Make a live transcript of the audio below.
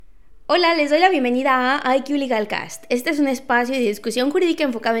Hola, les doy la bienvenida a IQ Legalcast. Este es un espacio de discusión jurídica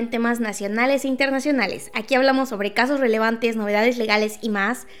enfocado en temas nacionales e internacionales. Aquí hablamos sobre casos relevantes, novedades legales y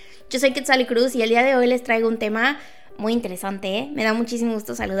más. Yo soy Quetzali Cruz y el día de hoy les traigo un tema muy interesante. Me da muchísimo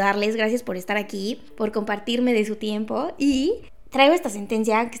gusto saludarles. Gracias por estar aquí, por compartirme de su tiempo. Y traigo esta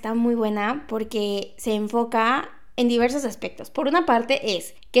sentencia que está muy buena porque se enfoca en diversos aspectos. Por una parte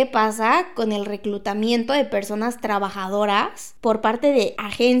es, ¿qué pasa con el reclutamiento de personas trabajadoras por parte de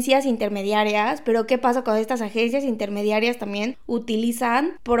agencias intermediarias? Pero ¿qué pasa cuando estas agencias intermediarias también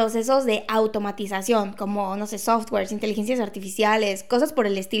utilizan procesos de automatización, como, no sé, softwares, inteligencias artificiales, cosas por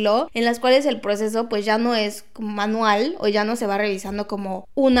el estilo, en las cuales el proceso pues ya no es manual o ya no se va revisando como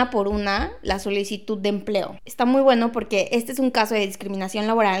una por una la solicitud de empleo? Está muy bueno porque este es un caso de discriminación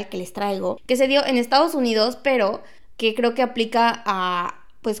laboral que les traigo, que se dio en Estados Unidos, pero que creo que aplica a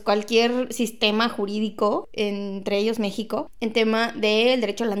pues cualquier sistema jurídico, entre ellos México, en tema del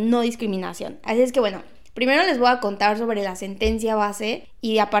derecho a la no discriminación. Así es que bueno, primero les voy a contar sobre la sentencia base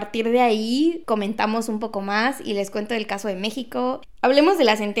y a partir de ahí comentamos un poco más y les cuento del caso de México. Hablemos de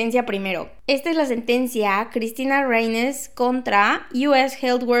la sentencia primero. Esta es la sentencia Cristina Reines contra US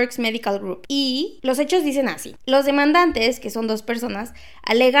Healthworks Medical Group. Y los hechos dicen así. Los demandantes, que son dos personas,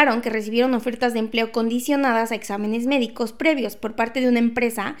 alegaron que recibieron ofertas de empleo condicionadas a exámenes médicos previos por parte de una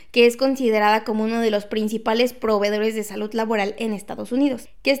empresa que es considerada como uno de los principales proveedores de salud laboral en Estados Unidos.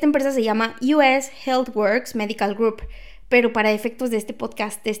 Que esta empresa se llama US Healthworks Medical Group. Pero para efectos de este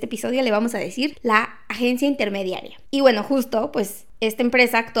podcast, de este episodio, le vamos a decir la agencia intermediaria. Y bueno, justo, pues, esta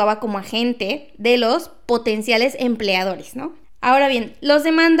empresa actuaba como agente de los potenciales empleadores, ¿no? Ahora bien, los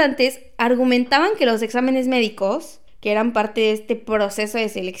demandantes argumentaban que los exámenes médicos, que eran parte de este proceso de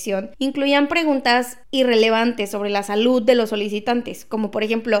selección, incluían preguntas irrelevantes sobre la salud de los solicitantes, como por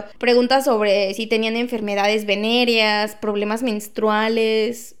ejemplo, preguntas sobre si tenían enfermedades venéreas, problemas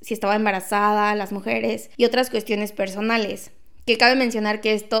menstruales, si estaba embarazada las mujeres y otras cuestiones personales. Que cabe mencionar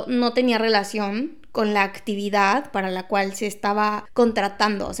que esto no tenía relación con la actividad para la cual se estaba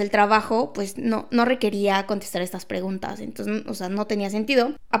contratando. O sea, el trabajo pues no requería contestar estas preguntas. Entonces, o sea, no tenía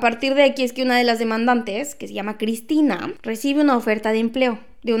sentido. A partir de aquí es que una de las demandantes, que se llama Cristina, recibe una oferta de empleo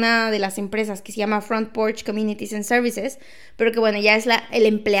de una de las empresas que se llama Front Porch Communities and Services, pero que bueno, ya es el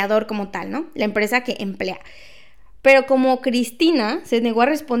empleador como tal, ¿no? La empresa que emplea. Pero como Cristina se negó a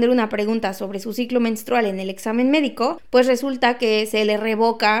responder una pregunta sobre su ciclo menstrual en el examen médico, pues resulta que se le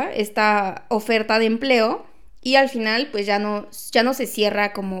revoca esta oferta de empleo y al final pues ya no se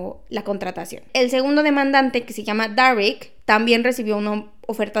cierra como la contratación. El segundo demandante, que se llama Derrick, también recibió una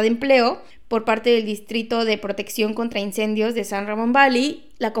oferta de empleo por parte del Distrito de Protección contra Incendios de San Ramón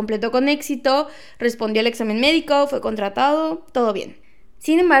Valley, la completó con éxito, respondió al examen médico, fue contratado, todo bien.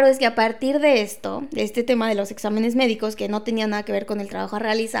 Sin embargo, es que a partir de esto, de este tema de los exámenes médicos que no tenía nada que ver con el trabajo a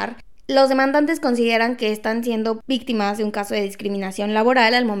realizar, los demandantes consideran que están siendo víctimas de un caso de discriminación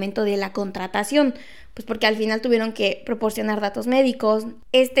laboral al momento de la contratación, pues porque al final tuvieron que proporcionar datos médicos.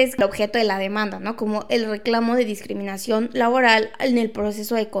 Este es el objeto de la demanda, ¿no? Como el reclamo de discriminación laboral en el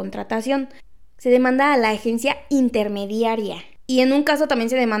proceso de contratación. Se demanda a la agencia intermediaria. Y en un caso también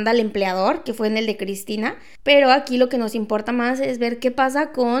se demanda al empleador, que fue en el de Cristina, pero aquí lo que nos importa más es ver qué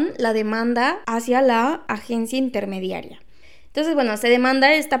pasa con la demanda hacia la agencia intermediaria. Entonces, bueno, se demanda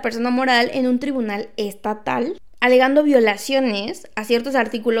a esta persona moral en un tribunal estatal, alegando violaciones a ciertos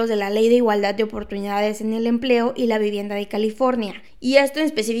artículos de la Ley de Igualdad de Oportunidades en el Empleo y la Vivienda de California. Y esto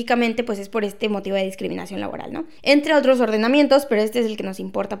específicamente pues es por este motivo de discriminación laboral, ¿no? Entre otros ordenamientos, pero este es el que nos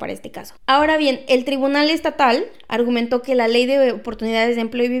importa para este caso. Ahora bien, el tribunal estatal argumentó que la Ley de Oportunidades de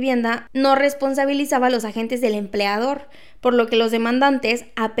Empleo y Vivienda no responsabilizaba a los agentes del empleador, por lo que los demandantes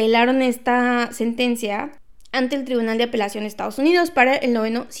apelaron esta sentencia ante el Tribunal de Apelación de Estados Unidos para el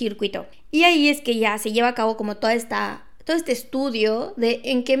 9º circuito. Y ahí es que ya se lleva a cabo como todo este estudio de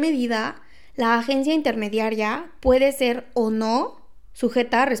en qué medida la agencia intermediaria puede ser o no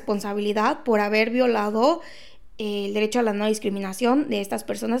sujeta a responsabilidad por haber violado el derecho a la no discriminación de estas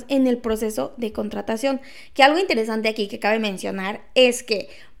personas en el proceso de contratación. Que algo interesante aquí que cabe mencionar es que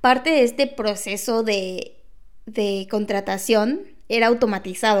parte de este proceso de contratación era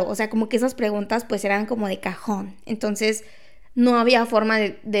automatizado, o sea, como que esas preguntas pues eran como de cajón. Entonces no había forma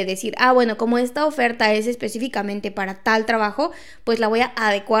de decir, bueno, como esta oferta es específicamente para tal trabajo, pues la voy a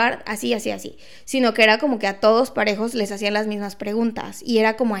adecuar así, sino que era como que a todos parejos les hacían las mismas preguntas y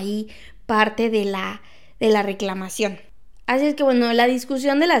era como ahí parte de la reclamación. Así es que bueno, la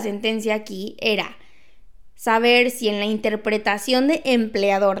discusión de la sentencia aquí era saber si en la interpretación de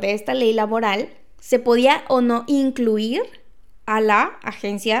empleador de esta ley laboral se podía o no incluir a la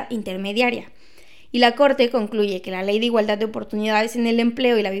agencia intermediaria. Y la Corte concluye que la Ley de Igualdad de Oportunidades en el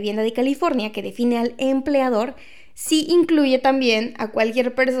Empleo y la Vivienda de California, que define al empleador, sí incluye también a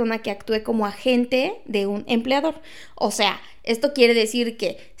cualquier persona que actúe como agente de un empleador. O sea, esto quiere decir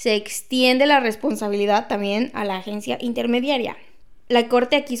que se extiende la responsabilidad también a la agencia intermediaria. La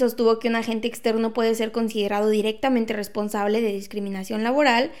Corte aquí sostuvo que un agente externo puede ser considerado directamente responsable de discriminación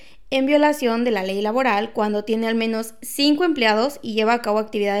laboral en violación de la ley laboral cuando tiene al menos 5 empleados y lleva a cabo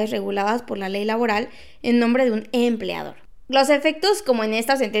actividades reguladas por la ley laboral en nombre de un empleador. Los efectos, como en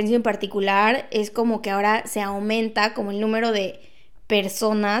esta sentencia en particular, es como que ahora se aumenta como el número de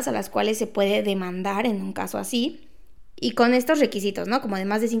personas a las cuales se puede demandar en un caso así. Y con estos requisitos, ¿no? Como de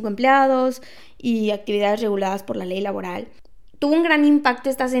más de 5 empleados y actividades reguladas por la ley laboral. Tuvo un gran impacto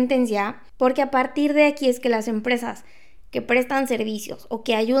esta sentencia porque a partir de aquí es que las empresas que prestan servicios o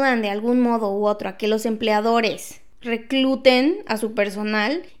que ayudan de algún modo u otro a que los empleadores recluten a su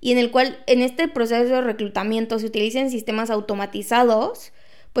personal y en el cual en este proceso de reclutamiento se utilicen sistemas automatizados,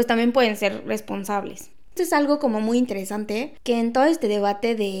 pues también pueden ser responsables. Esto es algo como muy interesante que en todo este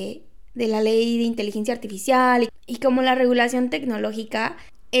debate de la ley de inteligencia artificial y como la regulación tecnológica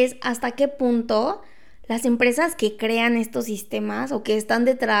es hasta qué punto las empresas que crean estos sistemas o que están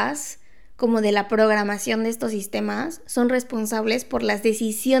detrás como de la programación de estos sistemas son responsables por las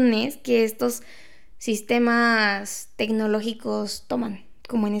decisiones que estos sistemas tecnológicos toman,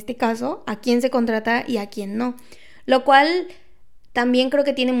 como en este caso, a quién se contrata y a quién no. Lo cual también creo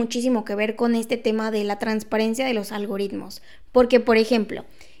que tiene muchísimo que ver con este tema de la transparencia de los algoritmos. Porque, por ejemplo,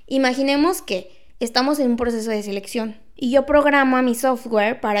 imaginemos que estamos en un proceso de selección y yo programo a mi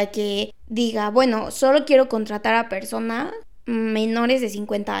software para que diga, bueno, solo quiero contratar a personas menores de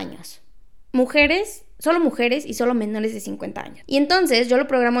 50 años. Solo mujeres y solo menores de 50 años. Y entonces yo lo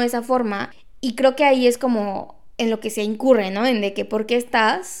programo de esa forma. Y creo que ahí es como en lo que se incurre, ¿no? En de que por qué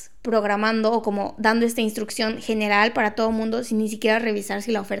estás programando o como dando esta instrucción general para todo el mundo sin ni siquiera revisar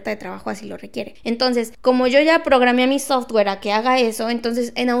si la oferta de trabajo así lo requiere. Entonces, como yo ya programé a mi software a que haga eso,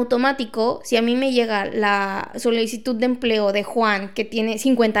 entonces en automático, si a mí me llega la solicitud de empleo de Juan que tiene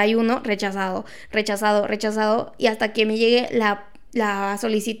 51, rechazado, y hasta que me llegue la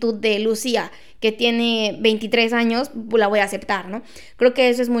solicitud de Lucía que tiene 23 años, la voy a aceptar, ¿no? Creo que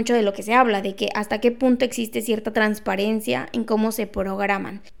eso es mucho de lo que se habla, de que hasta qué punto existe cierta transparencia en cómo se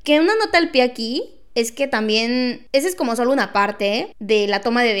programan. Que una nota al pie aquí es que también, esa es como solo una parte de la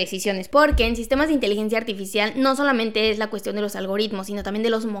toma de decisiones, porque en sistemas de inteligencia artificial no solamente es la cuestión de los algoritmos, sino también de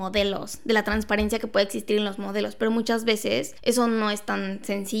los modelos, de la transparencia que puede existir en los modelos, pero muchas veces eso no es tan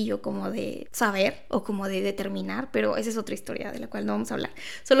sencillo como de saber o como de determinar, pero esa es otra historia de la cual no vamos a hablar.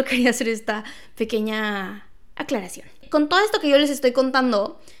 Solo quería hacer esta pequeña aclaración. Con todo esto que yo les estoy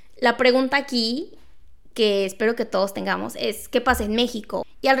contando, la pregunta aquí que espero que todos tengamos es ¿qué pasa en México?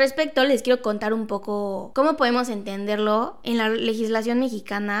 Y al respecto les quiero contar un poco cómo podemos entenderlo en la legislación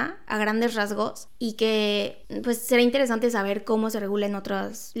mexicana a grandes rasgos y que pues será interesante saber cómo se regula en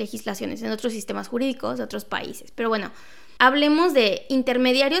otras legislaciones, en otros sistemas jurídicos de otros países. Pero bueno, hablemos de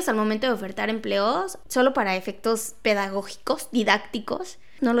intermediarios al momento de ofertar empleos solo para efectos pedagógicos, didácticos.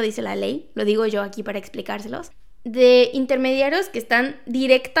 No lo dice la ley, lo digo yo aquí para explicárselos. De intermediarios que están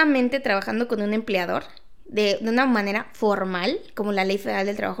directamente trabajando con un empleador de una manera formal, como la Ley Federal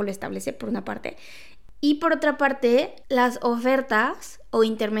del Trabajo lo establece por una parte, y por otra parte las ofertas o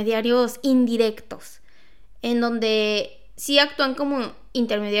intermediarios indirectos, en donde sí actúan como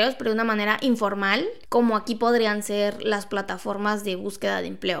intermediarios pero de una manera informal, como aquí podrían ser las plataformas de búsqueda de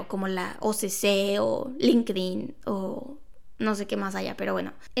empleo, como la OCC o LinkedIn o no sé qué más haya, pero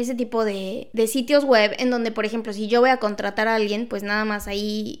bueno, ese tipo de sitios web en donde, por ejemplo, si yo voy a contratar a alguien, pues nada más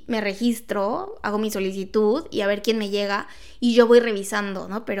ahí me registro, hago mi solicitud y a ver quién me llega y yo voy revisando,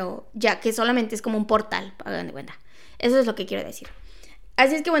 ¿no? Pero ya que solamente es como un portal, hagan de cuenta. Eso es lo que quiero decir.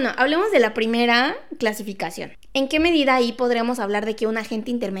 Así es que bueno, hablemos de la primera clasificación. ¿En qué medida ahí podríamos hablar de que un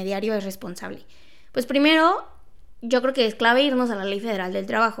agente intermediario es responsable? Pues primero, yo creo que es clave irnos a la Ley Federal del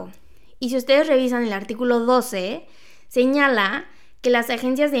Trabajo. Y si ustedes revisan el artículo 12, señala que las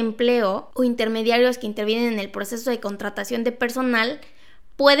agencias de empleo o intermediarios que intervienen en el proceso de contratación de personal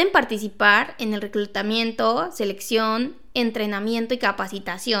pueden participar en el reclutamiento, selección, entrenamiento y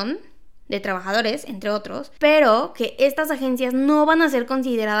capacitación de trabajadores, entre otros, pero que estas agencias no van a ser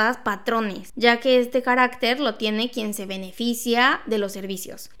consideradas patrones, ya que este carácter lo tiene quien se beneficia de los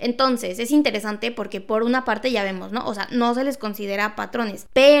servicios. Entonces, es interesante porque por una parte ya vemos, ¿no? O sea, no se les considera patrones,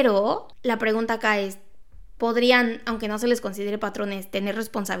 pero la pregunta acá es, podrían, aunque no se les considere patrones, tener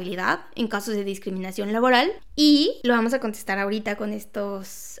responsabilidad en casos de discriminación laboral. Y lo vamos a contestar ahorita con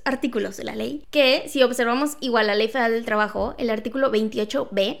estos artículos de la ley, que si observamos igual la Ley Federal del Trabajo, el artículo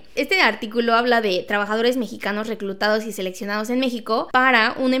 28b, este artículo habla de trabajadores mexicanos reclutados y seleccionados en México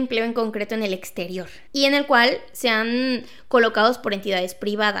para un empleo en concreto en el exterior, y en el cual sean colocados por entidades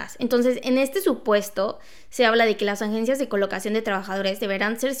privadas. Entonces, en este supuesto se habla de que las agencias de colocación de trabajadores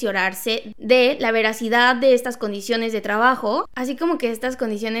deberán cerciorarse de la veracidad de estas condiciones de trabajo, así como que estas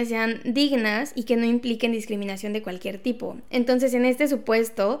condiciones sean dignas y que no impliquen discriminación de cualquier tipo. Entonces, en este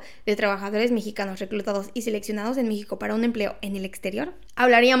supuesto de trabajadores mexicanos reclutados y seleccionados en México para un empleo en el exterior,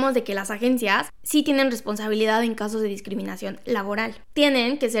 hablaríamos de que las agencias sí tienen responsabilidad en casos de discriminación laboral.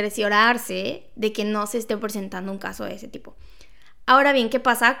 Tienen que cerciorarse de que no se esté presentando un caso de ese tipo. Ahora bien, ¿qué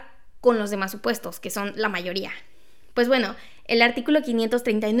pasa con los demás supuestos, que son la mayoría? Pues bueno, el artículo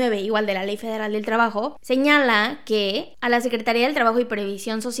 539, igual de la Ley Federal del Trabajo, señala que a la Secretaría del Trabajo y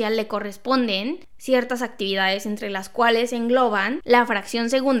Previsión Social le corresponden ciertas actividades, entre las cuales engloban la fracción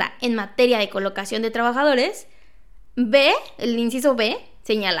segunda en materia de colocación de trabajadores. B, el inciso B,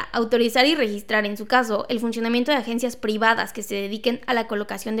 señala autorizar y registrar en su caso el funcionamiento de agencias privadas que se dediquen a la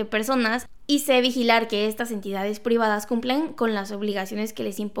colocación de personas, y C, vigilar que estas entidades privadas cumplan con las obligaciones que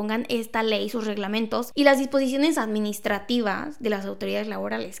les impongan esta ley, sus reglamentos y las disposiciones administrativas de las autoridades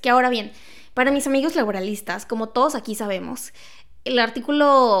laborales. Que ahora bien, para mis amigos laboralistas, como todos aquí sabemos, el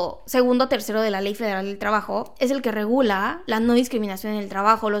artículo 2, 3 de la Ley Federal del Trabajo es el que regula la no discriminación en el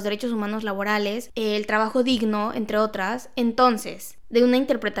trabajo, los derechos humanos laborales, el trabajo digno, entre otras. Entonces, de una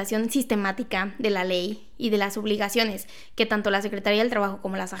interpretación sistemática de la ley y de las obligaciones que tanto la Secretaría del Trabajo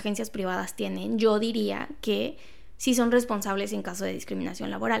como las agencias privadas tienen, yo diría que sí son responsables en caso de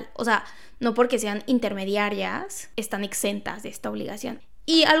discriminación laboral. O sea, no porque sean intermediarias están exentas de esta obligación.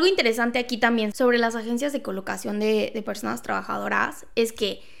 Y algo interesante aquí también sobre las agencias de colocación de personas trabajadoras es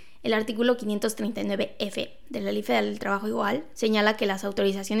que el artículo 539F de la Ley Federal del Trabajo igual señala que las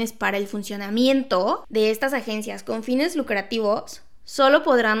autorizaciones para el funcionamiento de estas agencias con fines lucrativos solo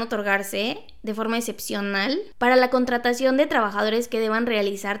podrán otorgarse de forma excepcional para la contratación de trabajadores que deban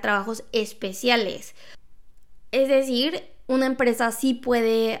realizar trabajos especiales. Es decir, una empresa sí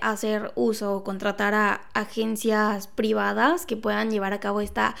puede hacer uso o contratar a agencias privadas que puedan llevar a cabo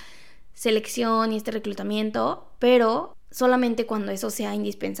esta selección y este reclutamiento, pero solamente cuando eso sea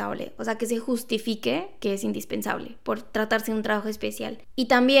indispensable, o sea, que se justifique que es indispensable por tratarse de un trabajo especial. Y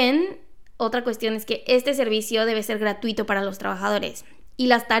también otra cuestión es que este servicio debe ser gratuito para los trabajadores, y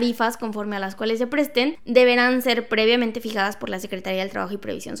las tarifas conforme a las cuales se presten deberán ser previamente fijadas por la Secretaría del Trabajo y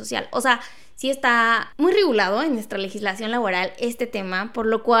Previsión Social. O sea, sí está muy regulado en nuestra legislación laboral este tema, por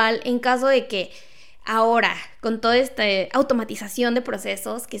lo cual en caso de que ahora, con toda esta automatización de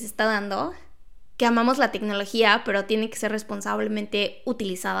procesos que se está dando, que amamos la tecnología, pero tiene que ser responsablemente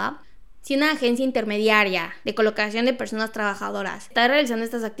utilizada, si una agencia intermediaria de colocación de personas trabajadoras está realizando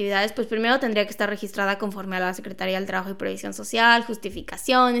estas actividades, pues primero tendría que estar registrada conforme a la Secretaría del Trabajo y Previsión Social,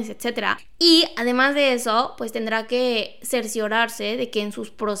 justificaciones, etc. Y además de eso, pues tendrá que cerciorarse de que en sus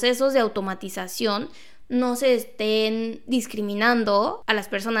procesos de automatización no se estén discriminando a las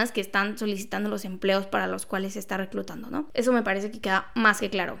personas que están solicitando los empleos para los cuales se está reclutando, ¿no? Eso me parece que queda más que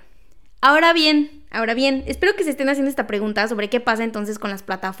claro. Ahora bien, espero que se estén haciendo esta pregunta sobre qué pasa entonces con las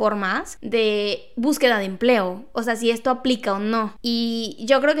plataformas de búsqueda de empleo, o sea, si esto aplica o no. Y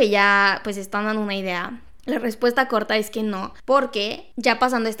yo creo que ya pues están dando una idea. La respuesta corta es que no, porque ya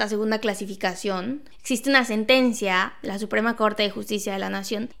pasando esta segunda clasificación, existe una sentencia de la Suprema Corte de Justicia de la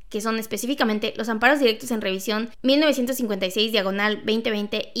Nación, que son específicamente los amparos directos en revisión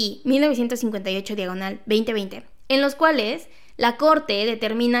 1956/2020 y 1958/2020, en los cuales la Corte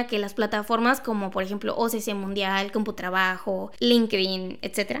determina que las plataformas como por ejemplo OCC Mundial, Computrabajo, LinkedIn,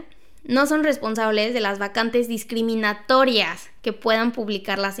 etc., no son responsables de las vacantes discriminatorias que puedan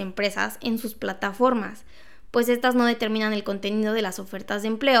publicar las empresas en sus plataformas, pues estas no determinan el contenido de las ofertas de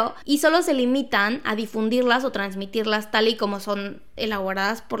empleo y solo se limitan a difundirlas o transmitirlas tal y como son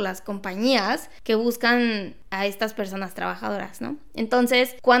elaboradas por las compañías que buscan a estas personas trabajadoras, ¿no?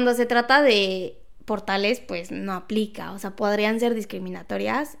 Entonces, cuando se trata de portales, pues no aplica, o sea, podrían ser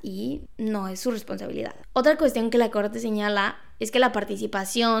discriminatorias y no es su responsabilidad. Otra cuestión que la Corte señala es que la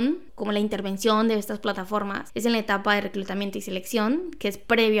participación, como la intervención de estas plataformas, es en la etapa de reclutamiento y selección, que es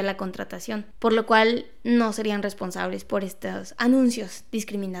previo a la contratación, por lo cual no serían responsables por estos anuncios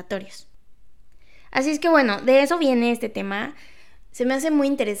discriminatorios. Así es que bueno, de eso viene este tema. Se me hace muy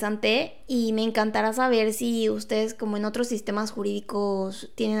interesante y me encantará saber si ustedes, como en otros sistemas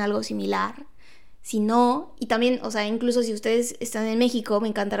jurídicos, tienen algo similar. Si no, y también, o sea, incluso si ustedes están en México, me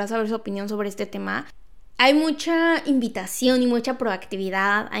encantará saber su opinión sobre este tema. hay mucha invitación y mucha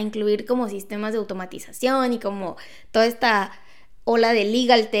proactividad a incluir como sistemas de automatización y como toda esta ola de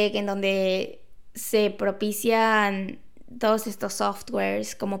legal tech en donde se propician todos estos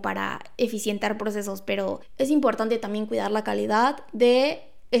softwares como para eficientar procesos, pero es importante también cuidar la calidad de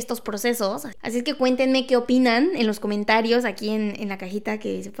estos procesos. Así es que cuéntenme qué opinan en los comentarios aquí en la cajita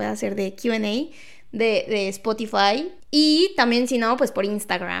que se puede hacer de Q&A de Spotify, y también si no, pues por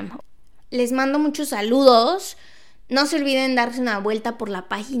Instagram. Les mando muchos saludos. No se olviden darse una vuelta por la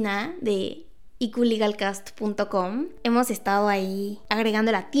página de iqlegalcast.com. Hemos estado ahí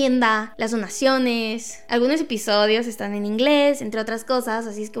agregando la tienda, las donaciones. Algunos episodios están en inglés, entre otras cosas.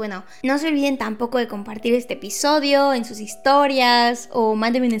 Así es que bueno, no se olviden tampoco de compartir este episodio en sus historias, o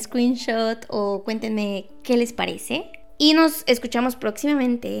mándenme un screenshot, o cuéntenme qué les parece. Y nos escuchamos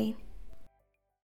próximamente.